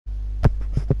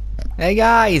Hey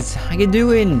guys, how you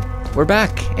doing? We're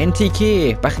back,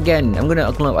 NTK, back again. I'm gonna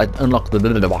unlock the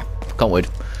can't wait.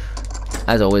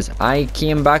 As always, I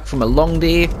came back from a long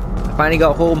day. I finally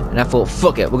got home and I thought,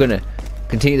 fuck it, we're gonna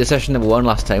continue the session that we won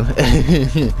last time.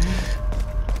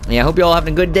 Yeah, I hope you're all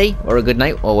having a good day or a good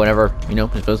night or whatever, you know,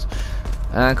 I suppose.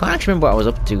 I can't actually remember what I was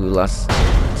up to last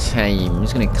time. I'm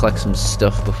just gonna collect some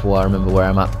stuff before I remember where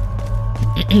I'm at.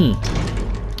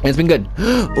 It's been good.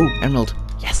 Oh, emerald.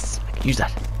 Yes, I can use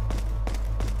that.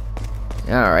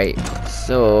 Alright,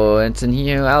 so it's in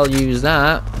here. I'll use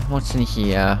that. What's in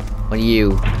here? What are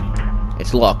you?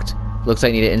 It's locked. Looks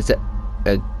like I need to insert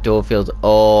a door field.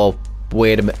 Oh,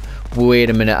 wait a minute. Wait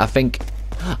a minute. I think.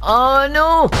 Oh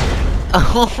no!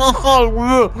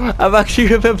 I've actually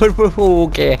remembered.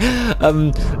 Okay.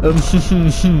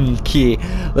 Okay.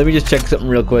 Let me just check something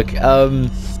real quick.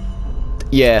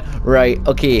 Yeah. Right.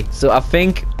 Okay. So I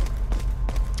think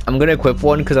I'm gonna equip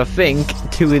one because I think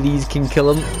 2 of these can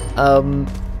kill him.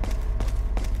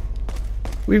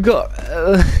 We've got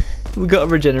a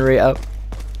regenerator.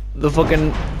 The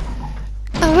fucking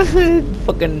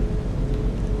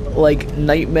like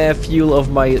nightmare fuel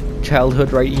of my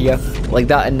childhood right here, like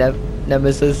that and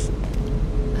Nemesis.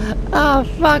 Ah,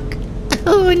 fuck.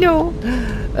 Oh no.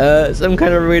 Some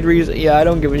kind of weird reason. Yeah, I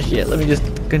don't give a shit. Let me just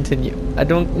continue. I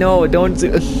don't know. Don't.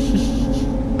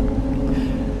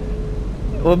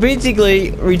 Well,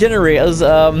 basically, regenerators,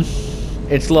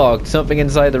 it's locked. Something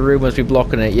inside the room must be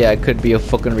blocking it. Yeah, it could be a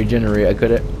fucking regenerator, could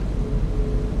it?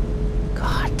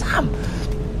 God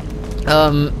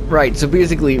damn. Right, so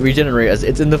basically, regenerators,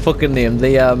 it's in the fucking name.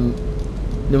 They, no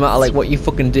matter, like, what you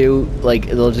fucking do, like,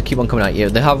 they'll just keep on coming at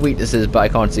you. They have weaknesses, but I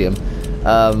can't see them.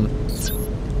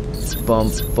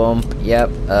 Bump, bump, yep,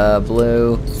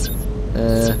 blue,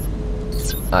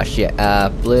 ah, shit,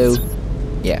 blue,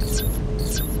 yeah.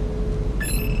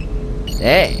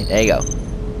 Hey, there you go.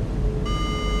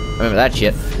 Remember that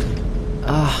shit.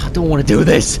 Ah, I don't want to do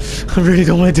this. I really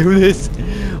don't want to do this.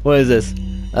 What is this?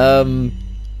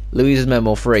 Louise's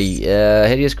memo 3.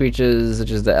 Hideous creatures such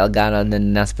as the Elgana and the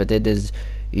Nasphatids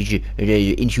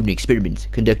inhuman experiments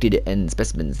conducted on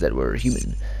specimens that were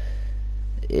human.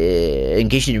 In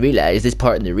case you didn't realize, this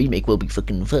part in the remake will be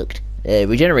fucking fucked.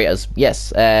 Regenerators,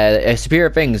 yes.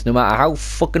 Superior things. No matter how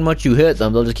fucking much you hurt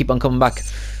them, they'll just keep on coming back.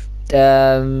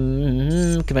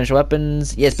 Conventional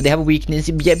weapons, yes, but they have a weakness.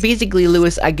 Yeah, basically,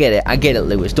 Lewis, I get it,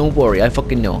 Lewis. Don't worry, I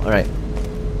fucking know. All right,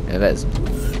 yeah, that is.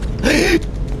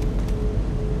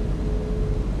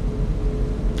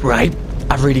 Right,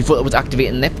 I really thought it was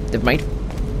activating there. Never mind.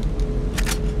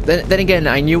 Then again,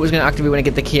 I knew it was gonna activate when I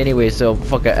get the key anyway. So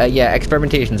fuck it. Yeah,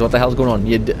 experimentations. What the hell's going on?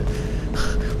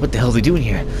 What the hell's he doing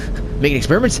here? Making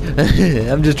experiments?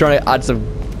 I'm just trying to add some.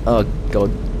 Oh god,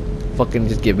 fucking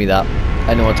just give me that.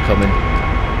 I know what's coming.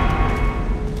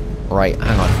 Right,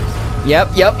 hang on.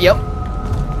 Yep.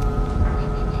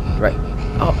 Right.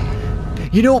 Oh,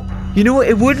 you know what?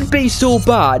 It wouldn't be so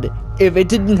bad if it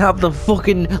didn't have the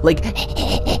fucking like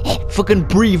fucking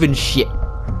breathing shit.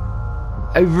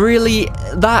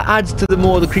 That adds to the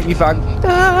more the creepy fact.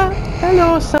 Ah,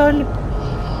 hello, son.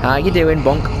 How you doing,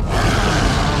 bonk?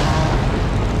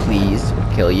 Please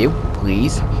kill you,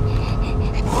 please.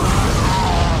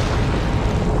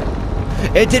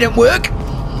 It didn't work.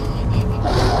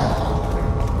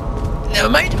 Never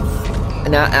mind.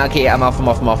 Nah, okay, I'm off. I'm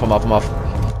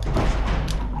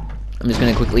just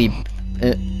gonna quickly.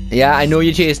 Yeah, I know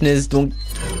you're chasing us. Don't.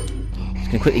 Just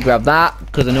gonna quickly grab that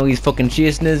because I know he's fucking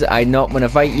chasing us. I'm not gonna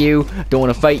fight you. Don't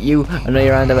want to fight you. I know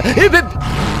you're under.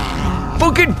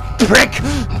 Fucking prick!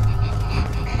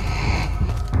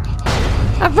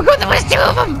 I forgot there was 2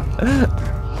 of them.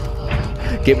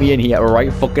 Get me in here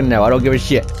right fucking now. I don't give a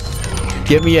shit.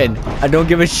 Get me in. I don't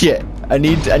give a shit. I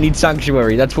need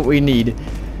sanctuary. That's what we need.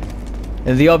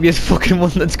 And the obvious fucking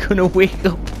one that's gonna wake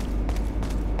up.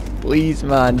 Please,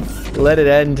 man. Let it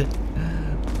end.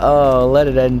 Oh, let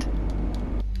it end.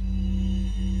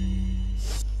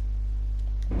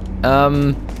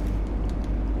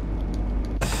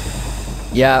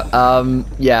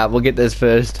 Yeah, we'll get this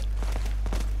first.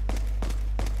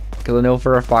 Cause I know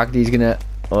for a fact he's gonna.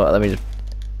 Oh, let me just.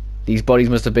 These bodies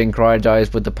must have been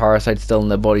cryogenized with the parasites still in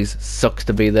their bodies. Sucks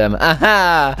to be them.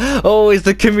 Aha! Always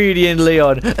the comedian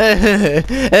Leon.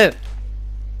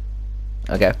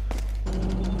 Okay.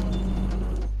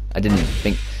 I didn't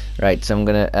think. Right, so I'm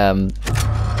gonna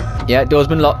yeah, door's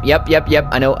been locked. Yep.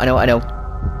 I know.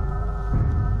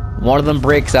 One of them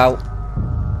breaks out.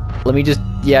 Let me just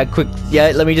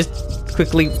let me just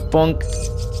quickly bonk.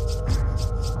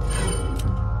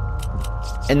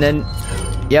 And then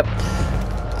yep.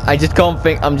 I just can't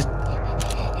think. I'm just.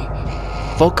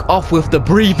 Fuck off with the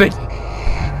breathing.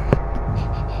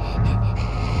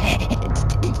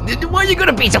 You're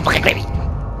gonna be so fucking creepy.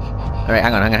 Alright,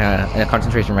 hang on. I'm in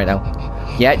concentration right now.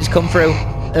 Yeah, just come through.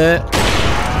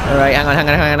 Alright, hang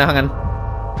on.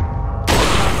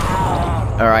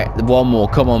 Alright, one more.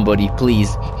 Come on, buddy,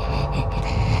 please.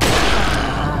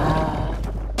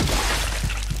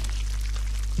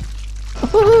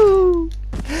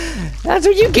 That's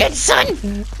what you get, son!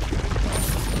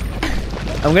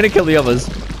 I'm gonna kill the others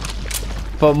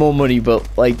for more money, but,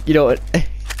 like, you know what?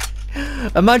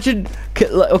 Imagine,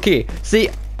 okay, see,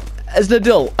 as an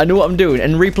adult, I know what I'm doing,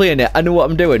 and replaying it, I know what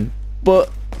I'm doing, but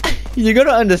you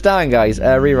gotta understand, guys.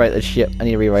 Rewrite this shit. I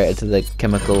need to rewrite it to the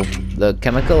chemical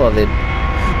or the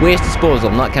waste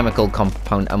disposal, not chemical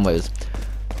compound amwes.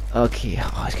 Okay,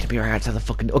 oh, it's gonna be right to the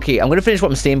fucking. Okay, I'm gonna finish what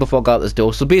I'm saying before I go out this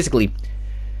door. So basically,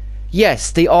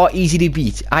 yes, they are easy to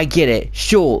beat. I get it.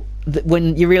 Sure,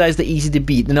 when you realize they're easy to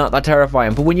beat, they're not that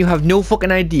terrifying. But when you have no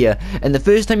fucking idea, and the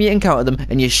first time you encounter them,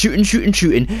 and you're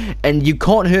shooting, and you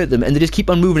can't hurt them, and they just keep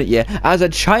on moving at you, as a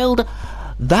child,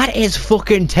 that is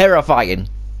fucking terrifying.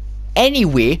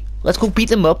 Anyway, let's go beat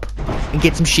them up and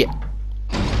get some shit.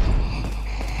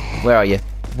 Where are you?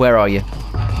 Where are you?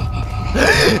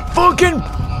 Fucking!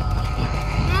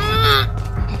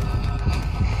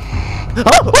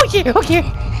 Oh, okay.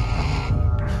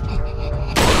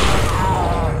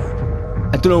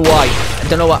 I don't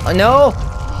know why. No!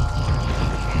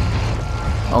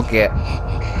 Okay.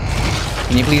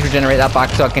 Can you please regenerate that back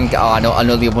so I can... Oh, I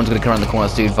know the other one's gonna come around the corner,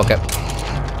 dude. Fuck it.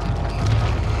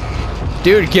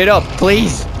 Dude, get up,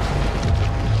 please!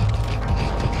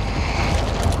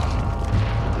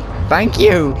 Thank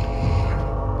you!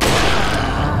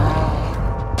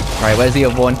 Right, where's the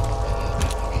other one?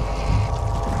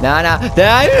 Nah,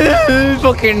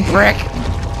 fucking prick!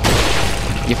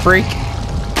 You freak!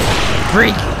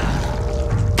 Freak!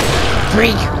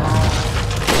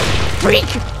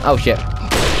 Oh shit.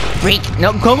 Freak!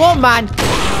 No, come on, man!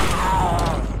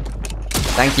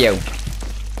 Thank you.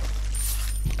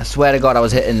 I swear to God I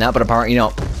was hitting that, but apparently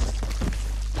not.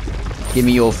 Give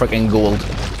me your freaking gold.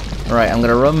 Alright, I'm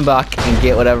gonna run back and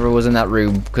get whatever was in that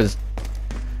room, because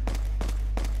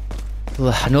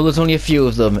I know there's only a few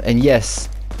of them, and yes,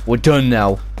 we're done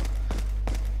now.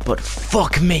 But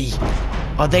fuck me!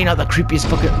 Are they not the creepiest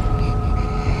fucking...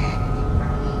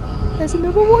 There's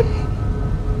another one!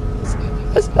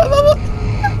 There's another one!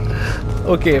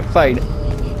 Okay, fine.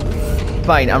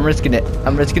 Fine, I'm risking it.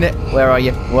 Where are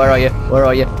you?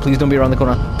 Please don't be around the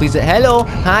corner. Please. Hello!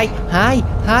 Hi!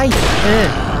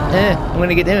 I'm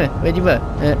gonna get in. Where'd you go?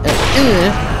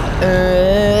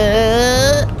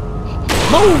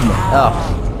 Boom! Oh.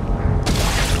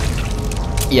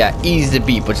 Yeah, easy to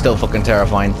beat, but still fucking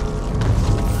terrifying.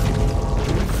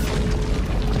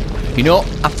 You know,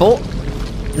 I thought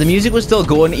the music was still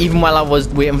going even while I was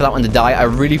waiting for that one to die. I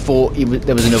really thought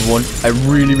there was another one. I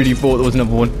really thought there was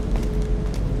another one.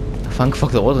 Thank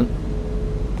fuck there wasn't.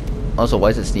 Also, why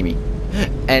is it steamy?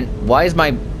 And why is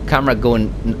my camera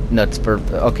going nuts for...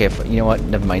 Okay, you know what?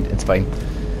 Never mind. It's fine.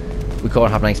 We can't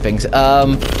have nice things.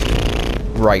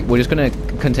 Right, we're just gonna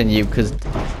continue, because...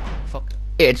 Fuck.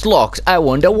 It's locked. I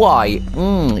wonder why.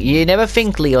 You never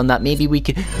think, Leon, that maybe we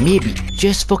could... Maybe,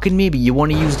 just fucking maybe, you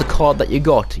want to use the card that you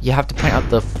got. You have to point out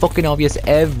the fucking obvious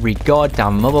every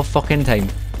goddamn motherfucking time.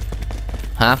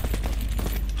 Huh?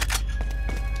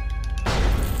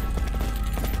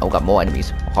 Oh, got more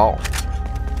enemies. Oh.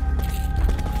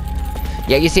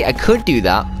 Yeah, you see, I could do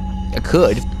that. I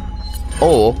could.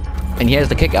 Or, and here's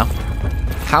the kicker.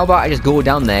 How about I just go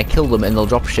down there, kill them, and they'll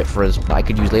drop shit for us that I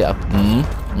could use later.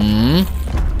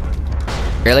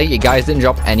 Really? You guys didn't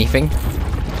drop anything?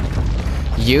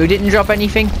 You didn't drop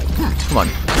anything? Come on.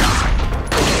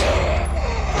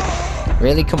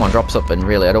 Really? Come on, drop something.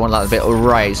 Really, I don't want that bit.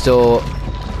 Alright, so...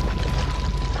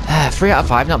 3 out of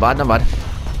 5. Not bad.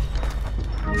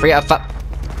 3 out of 5.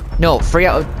 No, 3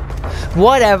 out of...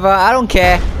 Whatever, I don't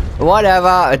care.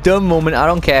 Whatever, a dumb moment, I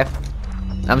don't care.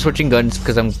 I'm switching guns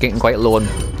because I'm getting quite low on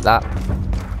that.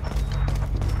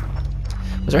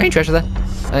 Was there any treasure there?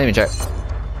 I didn't even check.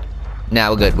 Nah,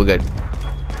 we're good.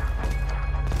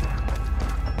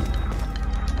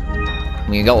 I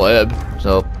mean, you got herb,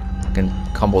 so I can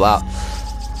combo that.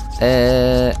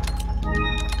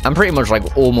 I'm pretty much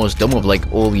like almost done with like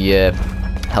all the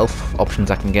health options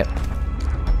I can get.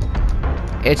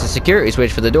 It's a security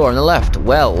switch for the door on the left.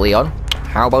 Well, Leon,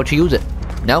 how about you use it?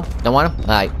 No? Don't want to?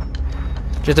 Alright.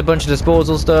 Just a bunch of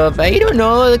disposal stuff. Hey, you don't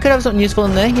know. They could have something useful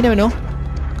in there. You never know.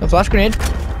 A flash grenade.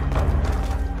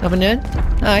 Nothing there?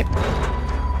 Alright.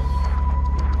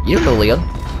 You don't know, Leon.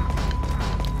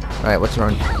 Alright, what's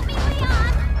wrong?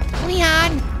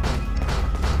 Leon!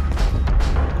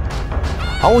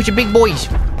 Oh, it's your big boys.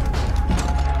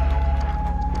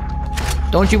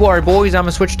 Don't you worry, boys. I'm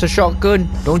gonna switch to shotgun.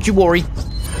 Don't you worry.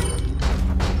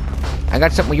 I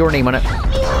got something with your name on it.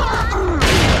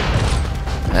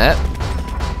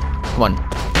 Come on.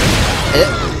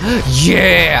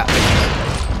 Yeah!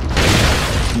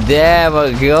 There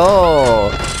we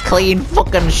go. Clean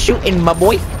fucking shooting, my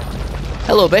boy.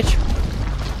 Hello, bitch.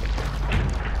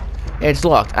 It's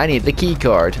locked. I need the key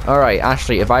card. Alright,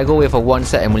 Ashley, if I go away for 1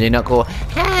 second, will you not go,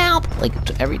 help? Like,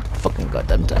 every fucking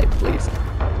goddamn time, please.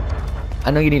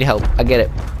 I know you need help. I get it.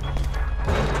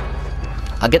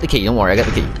 I'll get the key. Don't worry, I got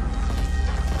the key.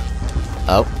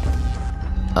 Oh.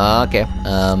 Okay.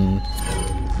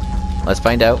 Let's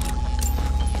find out.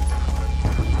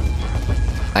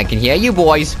 I can hear you,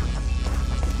 boys.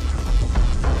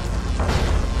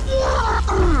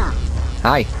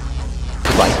 Hi.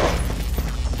 Goodbye.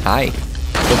 Hi.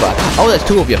 Goodbye. Oh, there's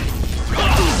 2 of you.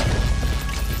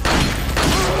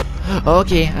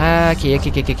 Okay.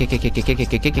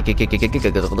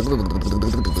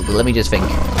 Let me just think.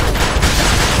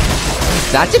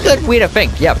 That's a good way to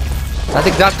think. Yep. That's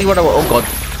exactly what I want. Oh god.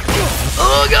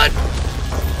 Oh god.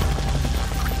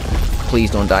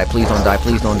 Please don't die. Please don't die.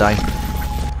 Please don't die.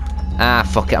 Ah,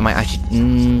 fuck it. I might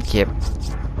actually. Okay.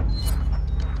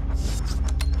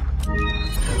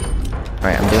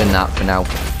 Right, I'm doing that for now.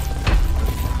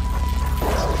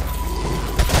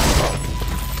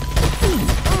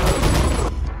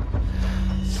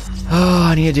 Oh,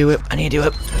 I need to do it. I need to do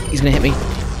it. He's gonna hit me.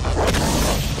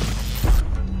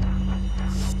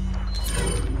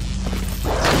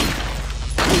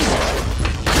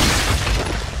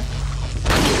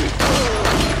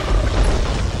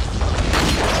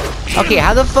 Okay,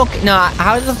 how the fuck? Nah,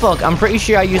 how the fuck? I'm pretty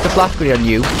sure I used the flash grenade on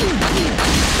you.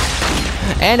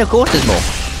 And of course there's more.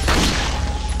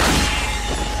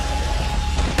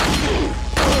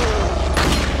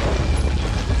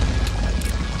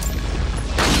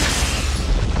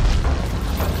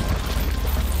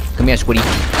 Come here, Squiddy.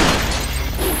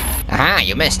 Aha,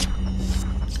 you missed.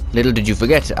 Little did you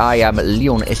forget, I am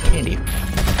Leon S. Kennedy.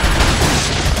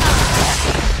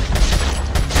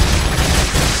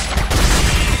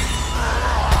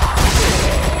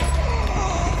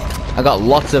 I got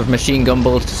lots of machine gun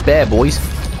bullets to spare, boys.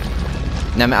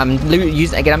 And I'm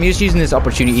just using this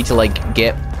opportunity to like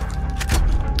get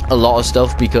a lot of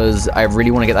stuff because I really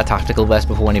want to get that tactical vest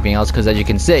before anything else. Because as you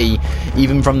can see,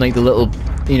 even from like the little,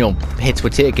 you know, hits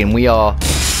we're taking, we are.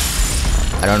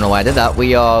 I don't know why I did that.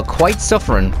 We are quite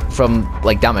suffering from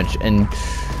like damage, and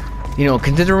you know,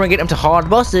 considering we're getting up to hard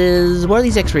bosses. What are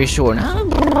these X-rays showing?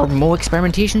 More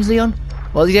experimentations, Leon.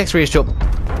 Well, these X-rays show.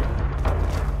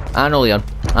 I know, Leon.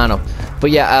 I know.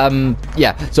 But yeah,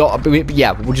 yeah. So,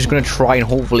 yeah, we're just gonna try and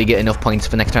hopefully get enough points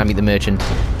for next time I meet the merchant.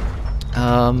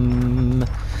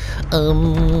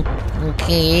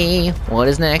 Okay. What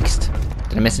is next?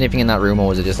 Did I miss anything in that room, or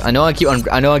was it just? I know I keep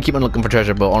on looking for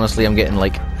treasure, but honestly, I'm getting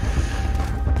like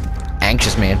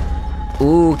anxious, man.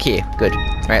 Okay, good.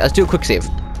 All right, let's do a quick save.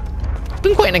 It's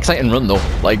been quite an exciting run, though.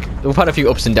 Like, we've had a few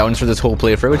ups and downs for this whole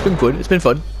playthrough. It's been good. It's been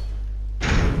fun.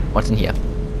 What's in here?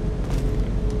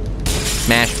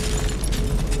 Smash.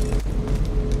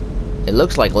 It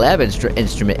looks like lab instrument.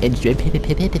 Good.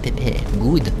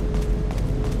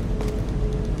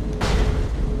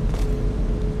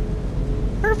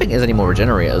 I don't think there's any more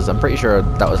regenerators. I'm pretty sure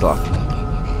that was locked.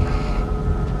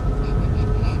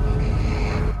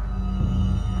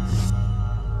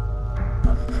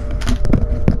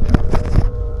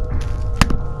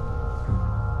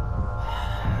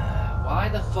 Why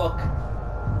the fuck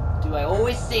do I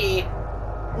always say,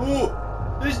 oh,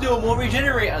 there's no more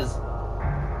regenerators?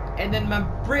 And then my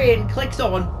brain clicks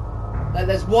on that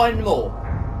there's one more.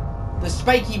 The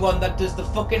spiky one that does the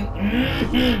fucking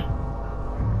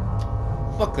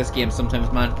Fuck this game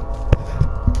sometimes, man.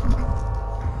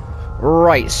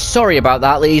 Right, sorry about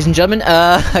that, ladies and gentlemen.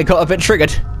 I got a bit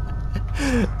triggered.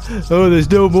 Oh, there's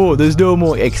no more. There's no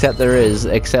more. Except there is.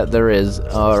 Except there is.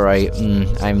 Alright.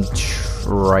 I'm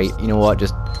right. You know what?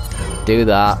 Just do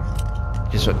that.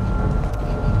 Just.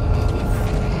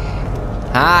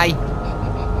 Hi.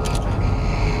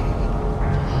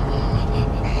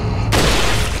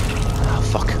 Oh,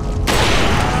 fuck.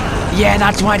 Yeah,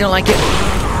 that's why I don't like it.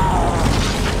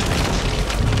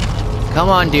 Come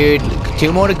on, dude.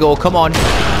 2 more to go. Come on.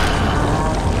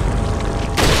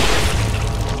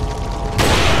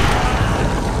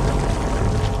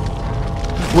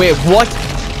 Wait, what?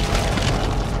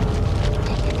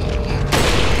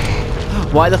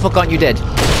 Why the fuck aren't you dead?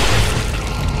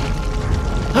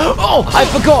 Oh, I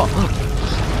forgot.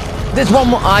 There's one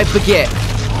more. I forget.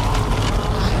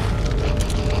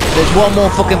 There's one more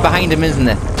fucking behind him, isn't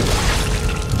there?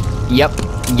 Yep.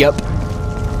 Yep.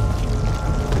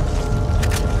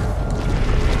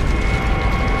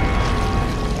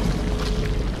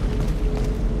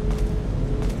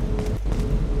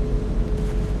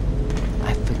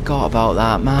 about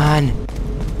that, man.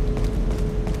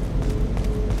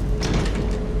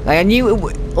 Like, I knew it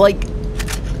would, like...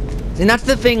 And that's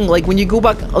the thing, like, when you go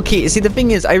back... Okay, see, the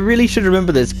thing is, I really should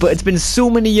remember this, but it's been so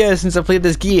many years since I played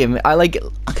this game. I, like...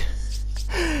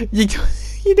 you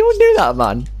don't do that,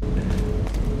 man.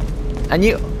 And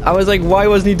I was like, why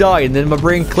wasn't he dying? And then my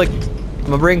brain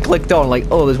clicked on, like,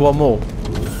 oh, there's one more.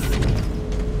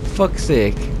 Fuck's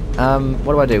sake.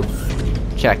 What do I do?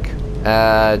 Check.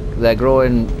 They're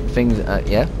growing things,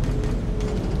 yeah?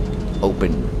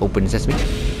 Open sesame.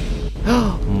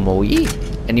 More.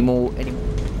 Any more?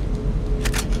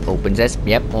 Open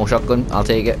sesame. Yep, more shotgun. I'll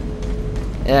take it.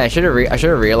 Yeah, I should have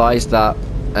realized that.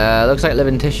 Looks like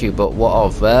living tissue, but what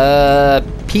of?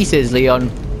 Pieces, Leon.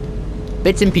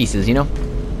 Bits and pieces, you know.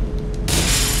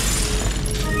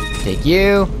 Take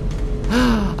you.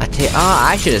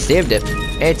 I should have saved it.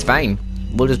 It's fine.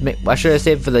 We'll just make. I should have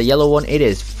saved for the yellow one. It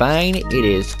is fine. It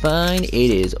is fine. It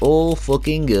is all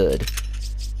fucking good.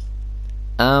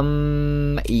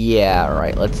 Yeah.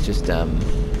 Right. Let's just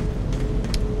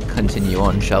continue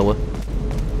on, shall we?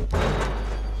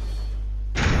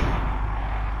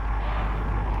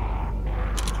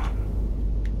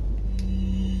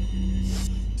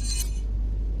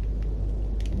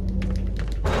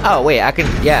 Oh wait, I can.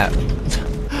 Yeah.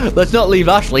 Let's not leave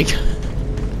Ashley.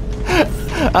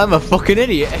 I'm a fucking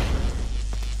idiot.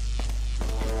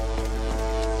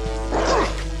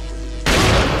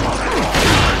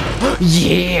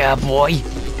 Yeah, boy.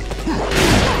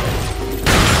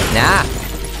 Nah,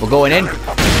 we're going in.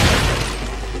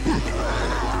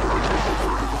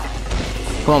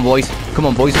 Come on, boys. Come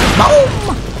on, boys.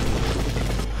 Boom!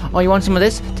 Oh, you want some of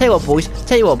this? Tell you what, boys.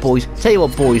 Tell you what, boys. Tell you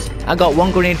what, boys. I got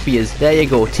one grenade for you. There you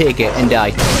go. Take it and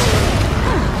die.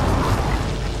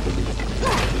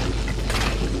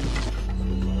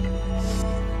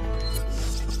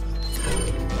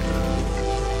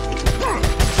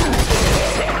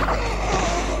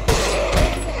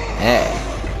 Hey.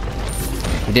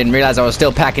 You didn't realize I was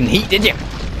still packing heat, did you?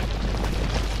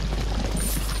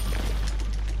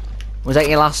 Was that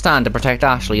your last stand to protect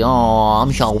Ashley? Oh,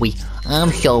 I'm sorry.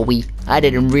 I'm sorry. I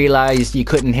didn't realize you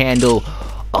couldn't handle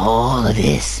all of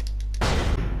this.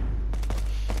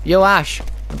 Yo, Ash.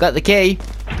 I've got the key.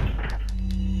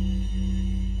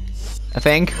 I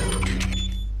think.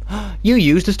 You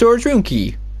used the storage room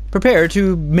key. Prepare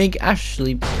to make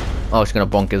Ashley... Oh, she's gonna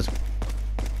bonk us.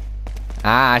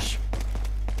 Ash.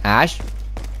 Ash.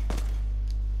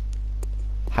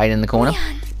 Hide in the corner.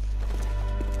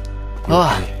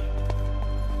 Oh.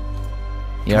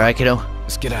 You alright, kiddo?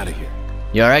 Let's get out of here.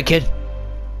 You alright, kid?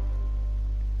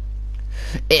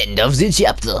 End of the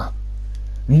chapter.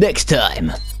 Next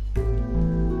time.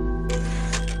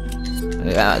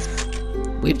 Yeah,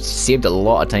 we've saved a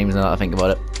lot of times now that I think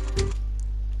about it.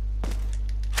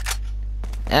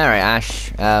 Alright,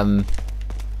 Ash.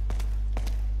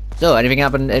 So, anything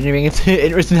happened? Anything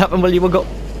interesting happened while you were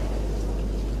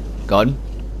gone?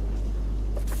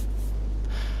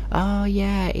 Oh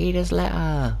yeah, Ada's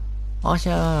letter.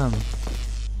 Awesome.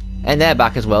 And they're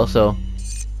back as well, so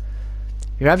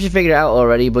you perhaps you figured it out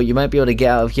already, but you might be able to get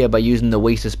out of here by using the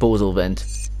waste disposal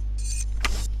vent.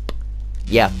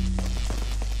 Yeah.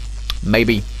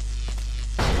 Maybe.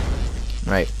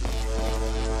 Right.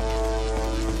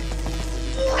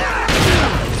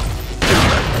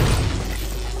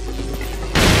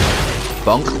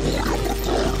 Bonk.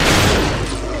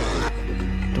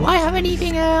 Do I have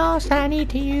anything else I need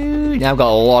to use? Yeah, I've got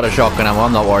a lot of shotgun ammo,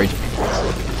 I'm not worried.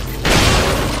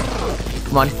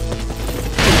 Come on.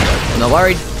 I'm not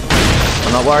worried.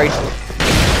 I'm not worried.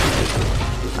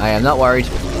 I am not worried.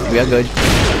 We are good.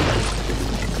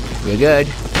 We are good.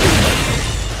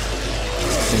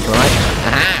 Think right.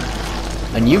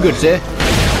 Aha! And you good, sir.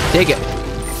 Take it.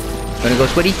 Gonna go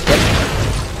squiddy? Yep.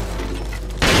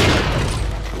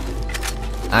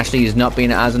 Ashley is not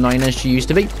being as annoying as she used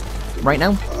to be. Right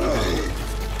now.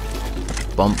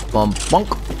 Bump, bump, bonk.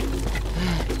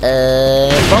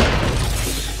 Bump.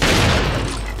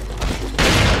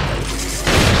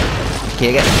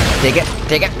 Take it, take it,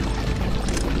 take it.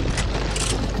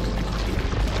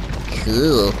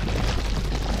 Cool.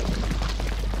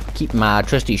 Keep my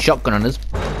trusty shotgun on us.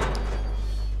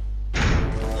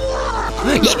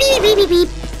 Beep, beep, beep, beep, beep.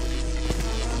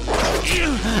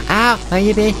 Ow,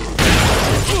 baby.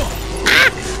 Ah!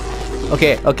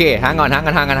 Okay, hang on.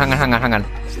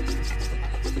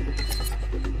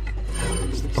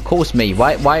 Of course me.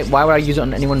 Why would I use it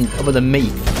on anyone other than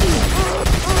me?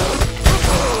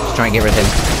 Just try and get rid of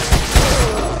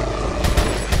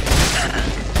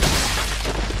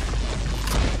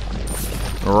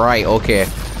him. Right, okay.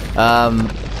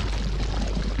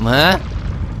 Huh?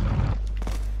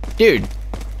 Dude.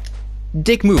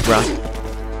 Dick move, bruh.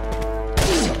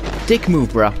 Dick move,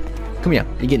 bruh. Come here.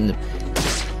 You're getting the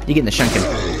shanking.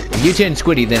 If you turn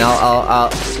squiddy, then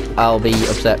I'll be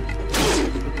upset.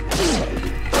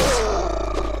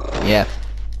 Yeah.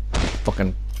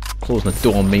 Fucking closing the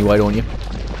door on me, why don't you?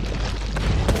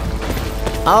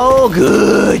 Oh,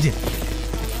 good.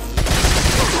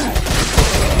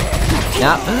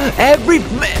 Now,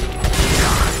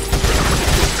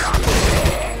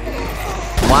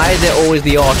 why is it always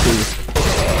the archers?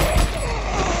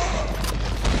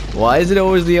 Why is it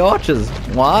always the archers?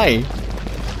 Why?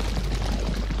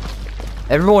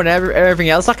 Everything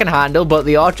else I can handle, but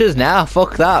the archers, nah,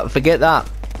 fuck that, forget that.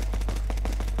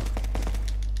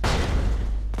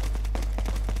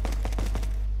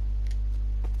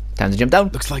 Time to jump down.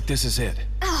 Looks like this is it.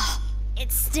 Ugh,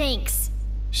 it stinks.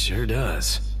 Sure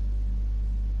does.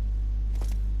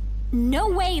 No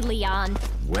way, Leon.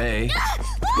 Way.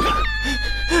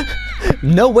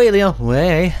 No way, Leon.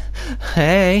 Way.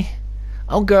 Hey.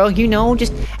 Oh, girl, you know,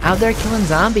 just out there killing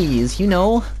zombies, you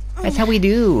know. That's how we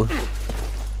do.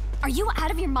 Are you out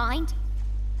of your mind?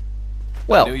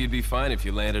 Well. I knew you'd be fine if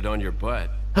you landed on your butt.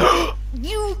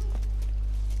 You...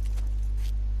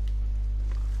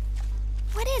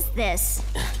 What is this?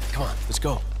 Come on, let's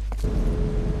go.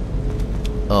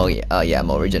 Oh, yeah,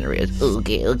 more regenerated.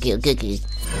 Okay.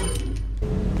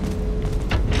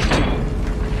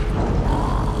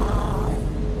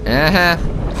 Uh-huh.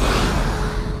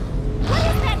 What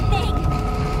is that thing?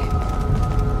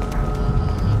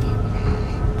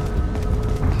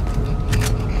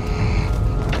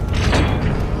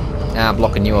 I'm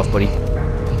blocking you off, buddy.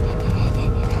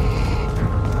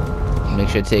 Make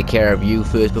sure to take care of you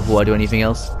first before I do anything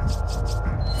else.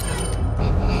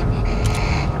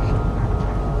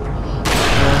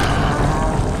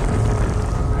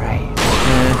 Right.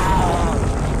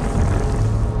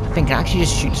 I think I can actually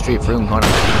just shoot straight through him, can't I?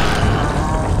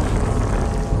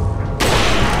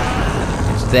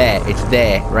 It's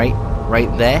there, right?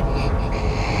 Right there.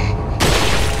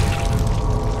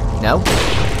 No?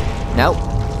 No?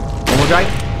 One more drive?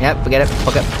 Yep, forget it.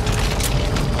 Fuck it.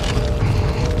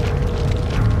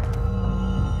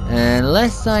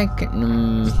 Unless I can...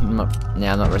 I'm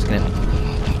not risking it.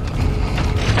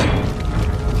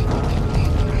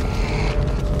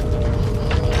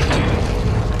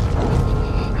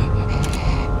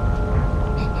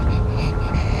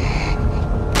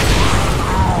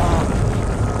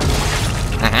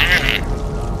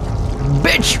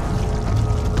 Bitch!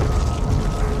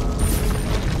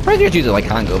 Probably gonna use it like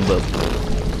handgun, but...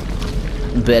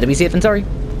 better be safe than sorry.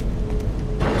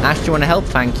 Ash, do you want to help?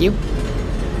 Thank you.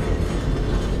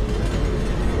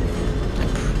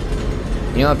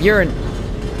 You know, if you're in...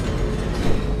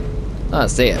 oh,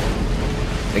 see it.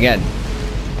 Again.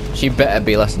 She better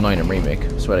be less annoying in Remake.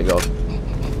 I swear to God.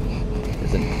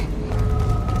 There's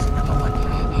another one.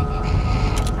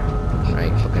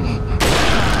 Right, fucking...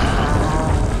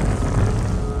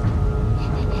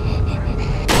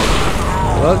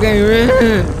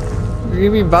 fucking...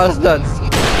 give me bastards.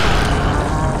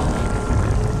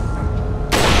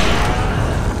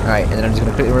 Alright, and then I'm just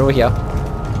gonna quickly run over here.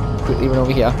 Quickly run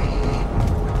over here.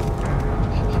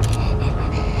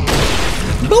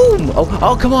 Boom!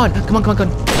 Oh, come on! Come on.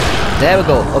 There we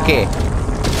go. Okay.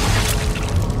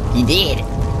 He did.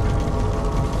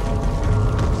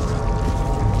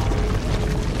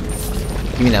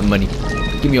 Give me that money.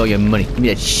 Give me all your money. Give me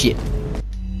that shit.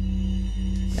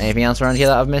 Anything else around here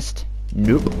that I've missed?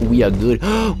 Nope. We are good.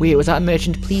 Wait, was that a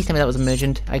merchant? Please tell me that was a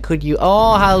merchant. I could use...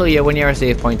 oh, hallelujah. We're near a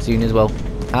save point soon as well.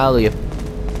 Hallelujah.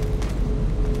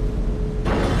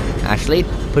 Ashley,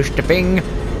 push the ping.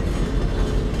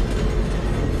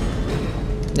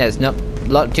 There's not a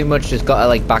lot too much, just gotta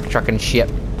like backtrack and shit.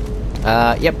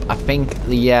 Yep, I think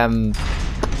the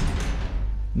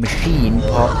machine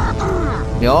part.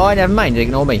 Oh, never mind,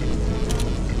 ignore me.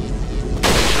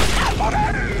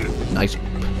 Nice.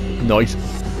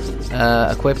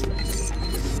 Equip.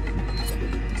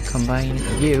 Combine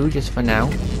you just for now.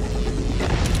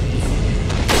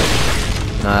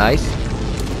 Nice.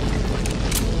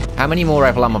 How many more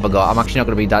rifle ammo have I got? I'm actually not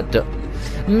gonna be that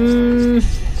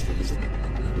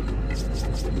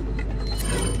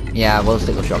yeah, we'll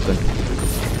stick with shotgun.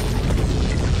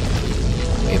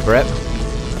 Wait for it.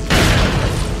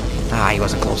 Ah, he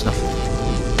wasn't close enough.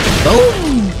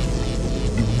 Boom!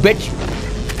 Bitch!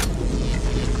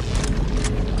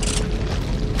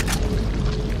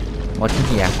 What's in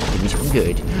here? Give me something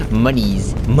good.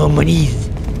 Monies. More monies.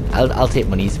 I'll take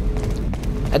monies.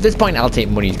 At this point, I'll take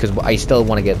monies because I still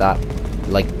want to get that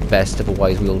like best.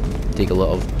 Otherwise, we'll take a lot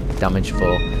of damage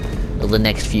for the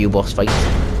next few boss fights.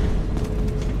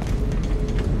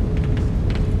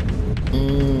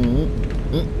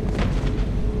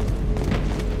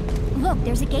 Look,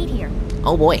 there's a gate here.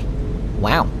 Oh boy.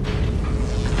 Wow.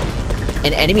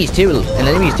 And enemies too.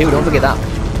 Don't forget that.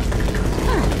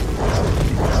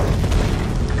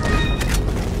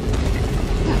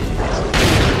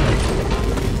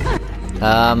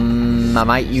 I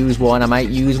might use one. I'm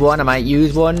gonna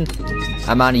use one.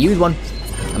 I'm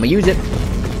gonna use it.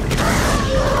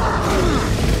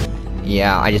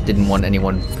 Yeah, I just didn't want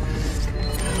anyone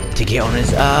to get on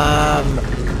this.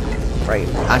 Right.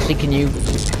 Ashley, can you...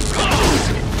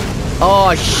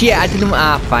 Oh, shit. I didn't...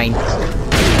 fine.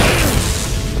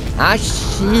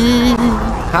 Ashley...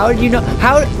 How did you know...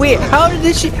 Wait, how did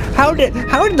this shit... How did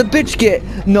the bitch get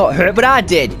not hurt, but I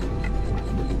did?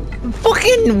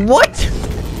 Fucking what?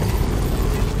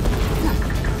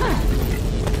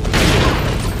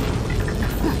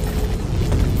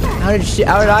 How did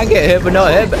I get hit but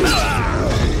not hit?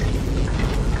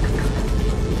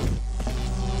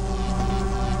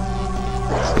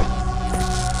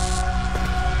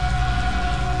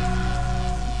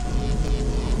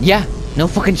 Yeah, no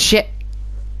fucking shit.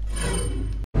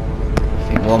 I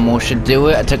think one more should do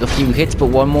it. I took a few hits, but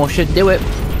one more should do it.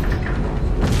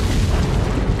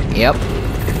 Yep.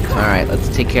 Alright, let's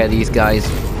take care of these guys.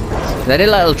 I did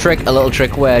a little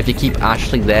trick where if you keep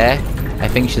Ashley there, I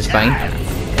think she's fine. I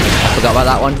forgot about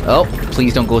that one. Oh,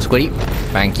 please don't go squiddy.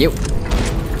 Thank you.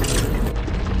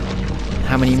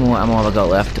 How many more ammo have I got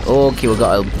left? Okay, we've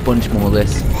got a bunch more of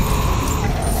this.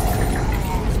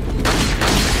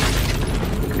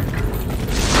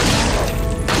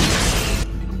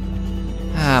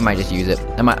 I might just use it.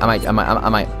 I might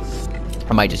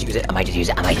just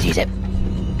use it.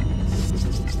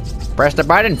 Press the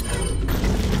button.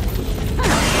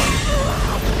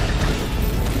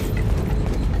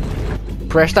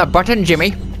 Press that button,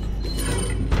 Jimmy.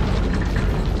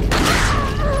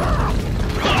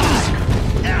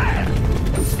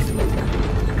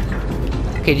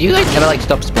 Okay, do you like ever like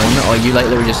stop spawning, or are you like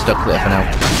literally just stuck there for now?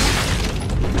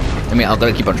 I mean, I'll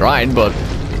gotta keep on trying, but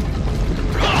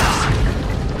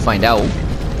find out.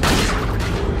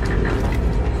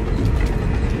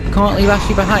 Can't leave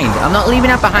Ashley behind. I'm not leaving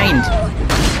her behind.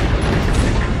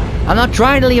 I'm not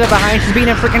trying to leave her behind. She's being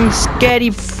a freaking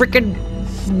scaredy freaking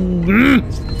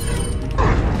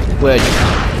word.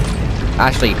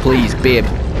 Ashley, please, babe.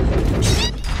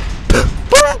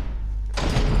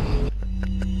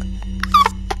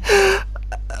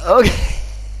 Okay.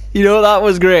 You know, that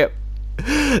was great.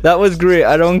 That was great.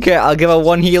 I don't care. I'll give her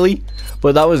one Healy,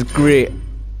 but that was great.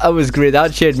 That was great.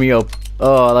 That cheered me up.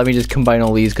 Oh, let me just combine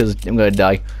all these because I'm gonna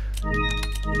die.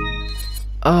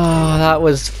 Oh, that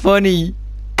was funny.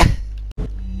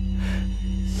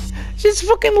 Just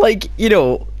fucking like, you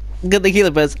know, get the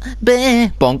healer buzz.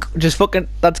 Bonk. Just fucking,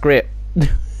 that's great.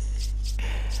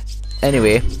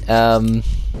 Anyway,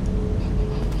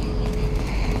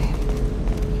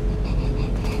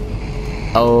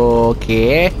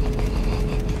 okay.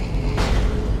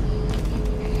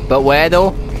 But where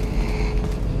though?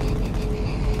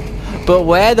 But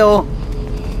where though?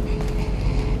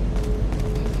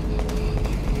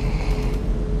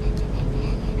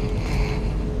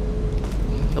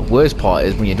 The worst part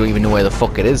is when you don't even know where the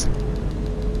fuck it is.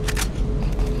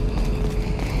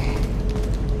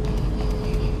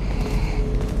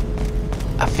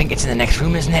 I think it's in the next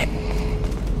room, isn't it?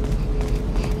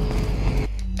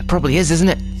 It probably is, isn't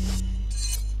it?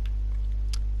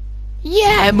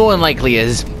 Yeah, it more than likely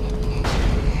is.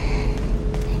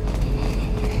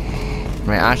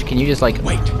 Right, Ash, can you just like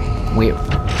wait?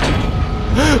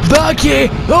 Okay,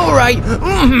 all right.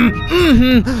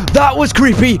 That was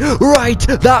creepy. Right,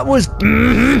 that was.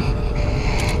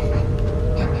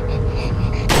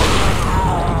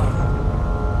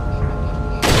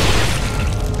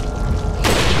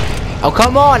 Oh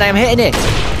come on! I'm hitting it.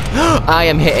 I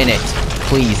am hitting it.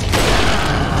 Please,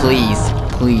 please,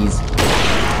 please.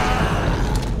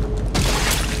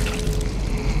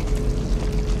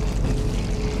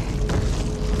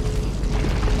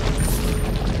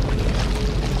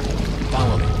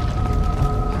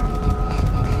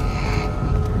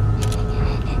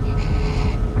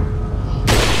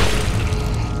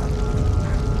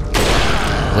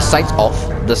 The sight's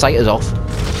off. The sight is off.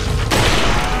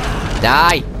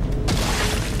 Die!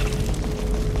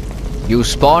 You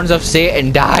spawns of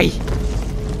Satan, die!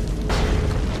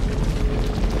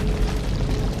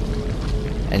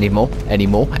 Any more? Any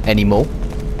more? Any more?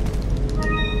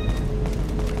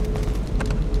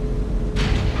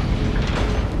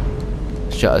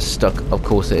 Shutter's stuck. Of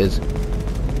course it is.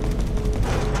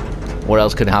 What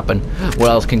else can happen? What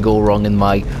else can go wrong in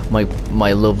my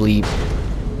lovely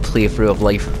playthrough of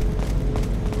life?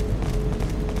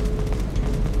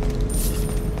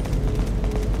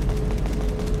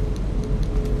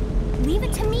 Leave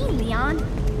it to me, Leon.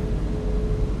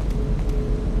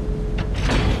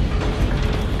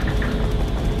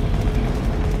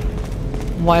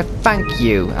 Why, thank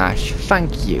you, Ash.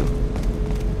 Thank you.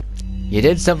 You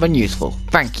did something useful.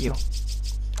 Thank you.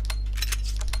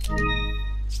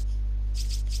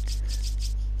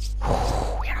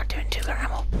 We're not doing too good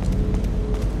ammo.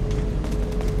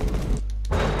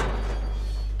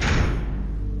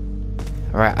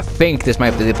 Alright, I think this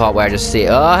might be the part where I just see.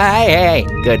 Oh, hey,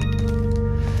 good.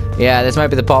 Yeah, this might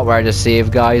be the part where I just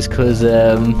save, guys, because,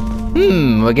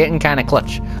 we're getting kind of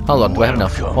clutch. Hold on, do I have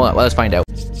enough? Hold on, well, let's find out.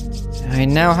 I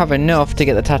now have enough to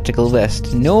get the tactical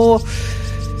vest. No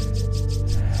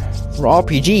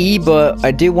RPG, but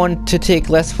I do want to take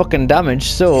less fucking damage,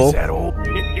 so... Is that all?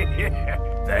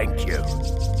 Thank you.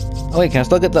 Oh wait, can I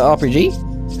still get the RPG?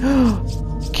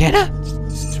 Can I?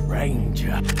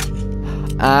 Stranger.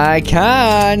 I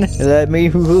can! Let me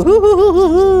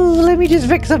just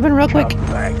fix something real quick. Come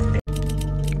back.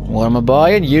 What am I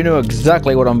buying? You know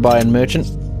exactly what I'm buying, merchant.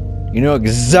 You know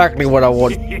exactly what I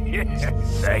want.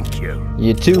 Thank you.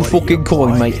 You're too What are fucking you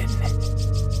coin, mate.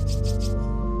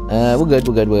 buying? We're good.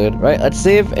 Right, let's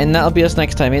save, and that'll be us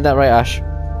next time. Ain't that right, Ash?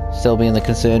 Still being the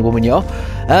concerned woman you are.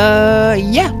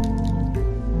 Yeah.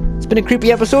 It's been a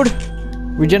creepy episode.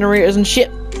 Regenerators and shit.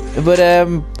 But,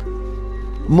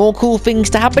 more cool things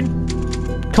to happen.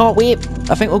 Can't wait.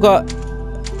 I think we've got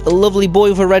a lovely boy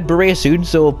with a red beret soon,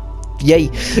 so, yay.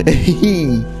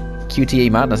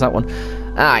 QTA madness, that one.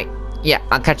 Alright. Yeah,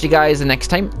 I'll catch you guys the next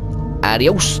time.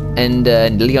 Adios. And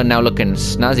Leon now looking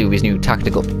snazzy with his new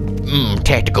tactical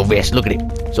vest. Look at it.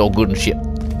 It's all good and shit.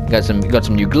 Got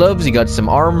some new gloves. You got some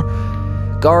arm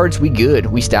guards. We good.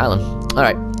 We styling.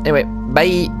 Alright. Anyway,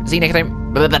 bye. See you next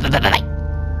time. Bye.